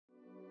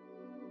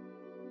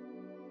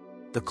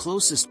The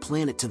closest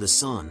planet to the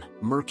Sun,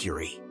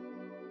 Mercury.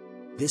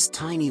 This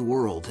tiny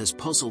world has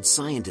puzzled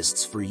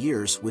scientists for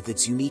years with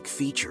its unique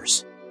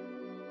features.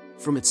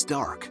 From its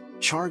dark,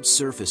 charred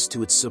surface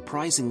to its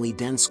surprisingly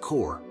dense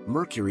core,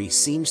 Mercury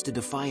seems to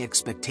defy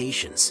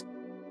expectations.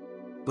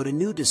 But a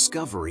new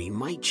discovery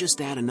might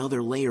just add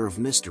another layer of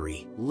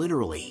mystery,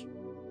 literally.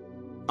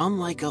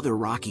 Unlike other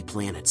rocky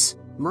planets,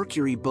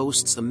 Mercury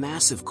boasts a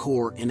massive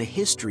core and a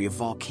history of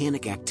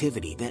volcanic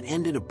activity that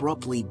ended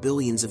abruptly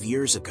billions of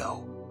years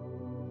ago.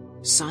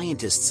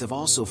 Scientists have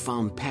also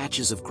found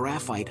patches of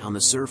graphite on the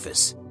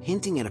surface,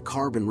 hinting at a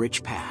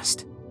carbon-rich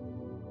past.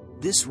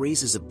 This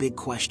raises a big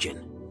question: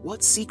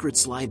 what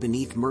secrets lie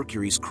beneath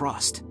Mercury's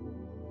crust?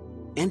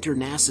 Enter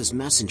NASA's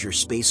Messenger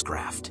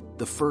spacecraft,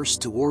 the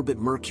first to orbit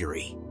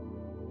Mercury.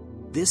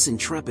 This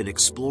intrepid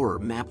explorer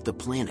mapped the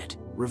planet,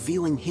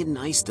 revealing hidden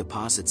ice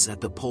deposits at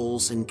the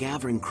poles and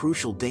gathering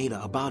crucial data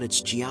about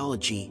its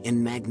geology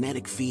and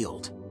magnetic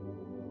field.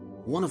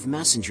 One of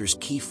Messenger's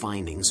key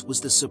findings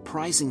was the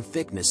surprising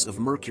thickness of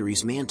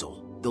Mercury's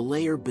mantle, the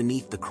layer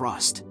beneath the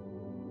crust.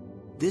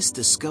 This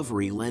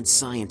discovery led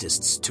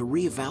scientists to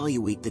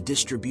reevaluate the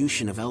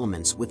distribution of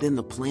elements within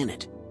the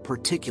planet,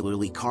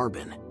 particularly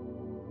carbon.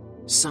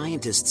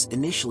 Scientists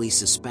initially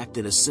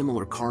suspected a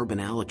similar carbon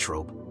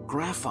allotrope,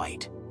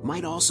 graphite,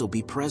 might also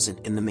be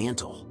present in the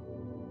mantle.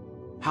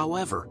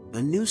 However,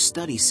 a new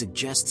study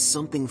suggests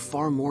something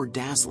far more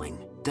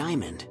dazzling: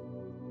 diamond.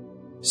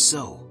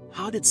 So,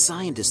 how did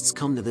scientists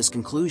come to this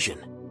conclusion?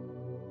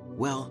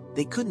 Well,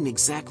 they couldn't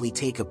exactly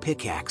take a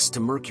pickaxe to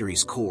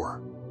Mercury's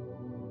core.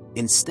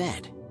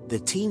 Instead, the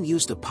team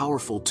used a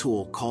powerful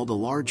tool called a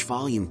large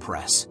volume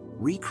press,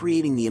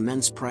 recreating the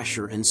immense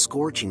pressure and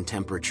scorching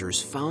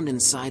temperatures found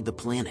inside the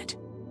planet.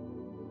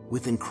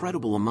 With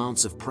incredible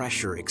amounts of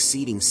pressure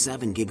exceeding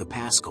 7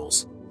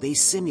 gigapascals, they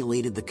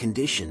simulated the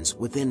conditions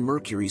within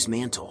Mercury's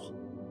mantle.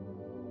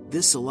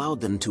 This allowed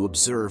them to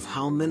observe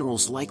how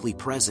minerals likely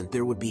present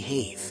there would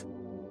behave.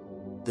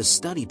 The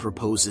study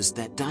proposes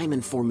that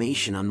diamond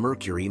formation on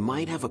Mercury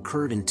might have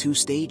occurred in 2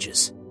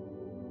 stages.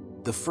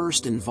 The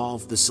first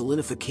involved the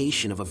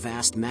solidification of a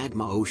vast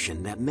magma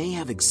ocean that may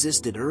have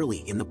existed early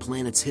in the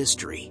planet's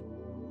history.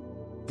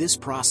 This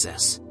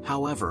process,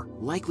 however,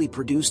 likely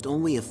produced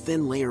only a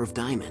thin layer of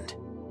diamond.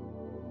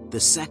 The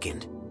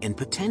second, and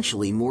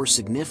potentially more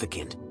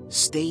significant,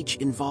 stage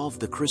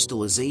involved the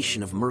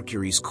crystallization of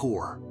Mercury's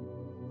core.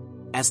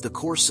 As the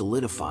core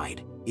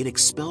solidified, it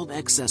expelled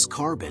excess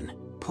carbon,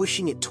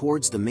 pushing it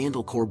towards the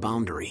mantle core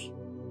boundary.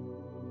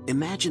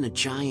 Imagine a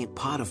giant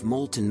pot of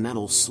molten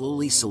metal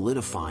slowly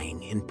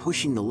solidifying and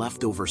pushing the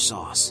leftover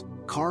sauce,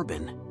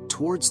 carbon,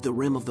 towards the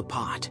rim of the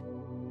pot.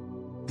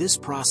 This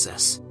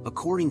process,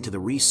 according to the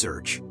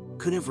research,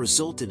 could have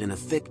resulted in a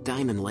thick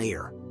diamond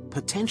layer,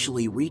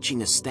 potentially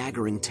reaching a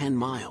staggering 10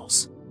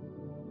 miles.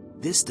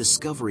 This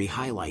discovery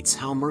highlights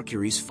how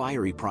Mercury's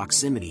fiery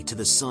proximity to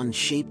the Sun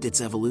shaped its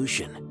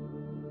evolution.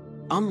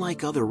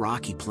 Unlike other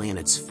rocky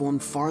planets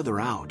formed farther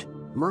out,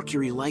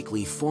 Mercury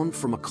likely formed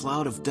from a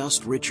cloud of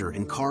dust richer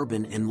in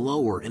carbon and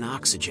lower in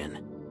oxygen.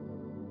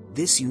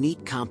 This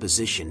unique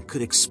composition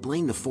could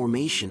explain the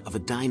formation of a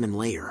diamond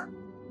layer.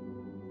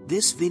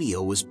 This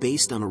video was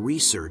based on a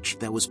research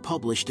that was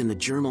published in the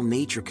journal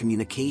Nature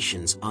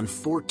Communications on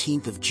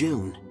 14th of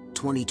June,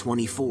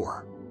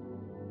 2024.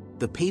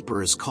 The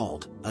paper is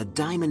called "A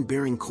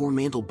Diamond-Bearing Core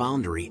Mantle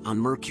Boundary on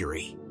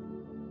Mercury."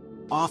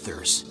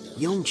 Authors: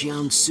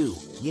 Yongjian Su,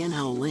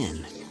 Yanhao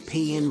Lin,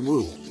 Peiyin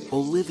Wu,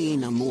 Olivier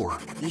Namour,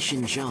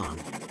 Yishan Zhang,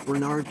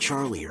 Bernard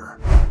Charlier.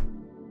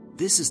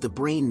 This is the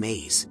Brain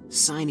Maze,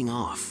 signing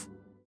off.